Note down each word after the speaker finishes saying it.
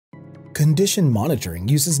Condition monitoring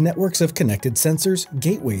uses networks of connected sensors,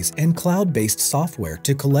 gateways, and cloud-based software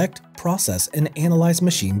to collect, process, and analyze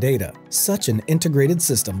machine data. Such an integrated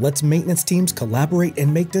system lets maintenance teams collaborate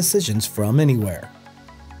and make decisions from anywhere.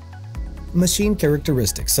 Machine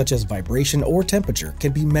characteristics such as vibration or temperature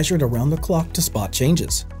can be measured around the clock to spot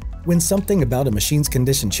changes. When something about a machine's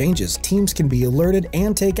condition changes, teams can be alerted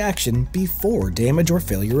and take action before damage or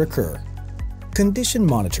failure occur. Condition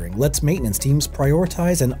monitoring lets maintenance teams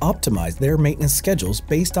prioritize and optimize their maintenance schedules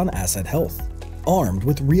based on asset health. Armed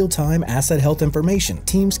with real-time asset health information,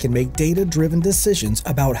 teams can make data-driven decisions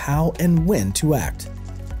about how and when to act.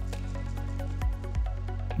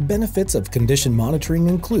 Benefits of condition monitoring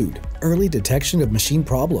include early detection of machine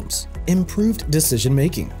problems, improved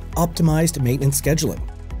decision-making, optimized maintenance scheduling,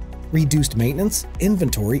 reduced maintenance,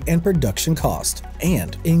 inventory, and production cost,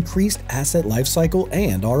 and increased asset lifecycle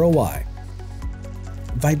and ROI.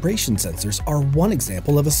 Vibration sensors are one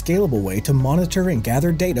example of a scalable way to monitor and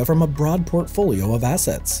gather data from a broad portfolio of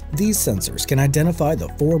assets. These sensors can identify the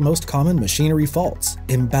 4 most common machinery faults: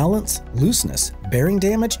 imbalance, looseness, bearing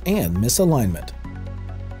damage, and misalignment.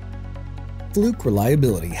 Fluke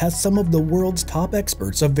Reliability has some of the world's top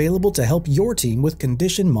experts available to help your team with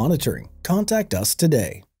condition monitoring. Contact us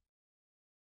today.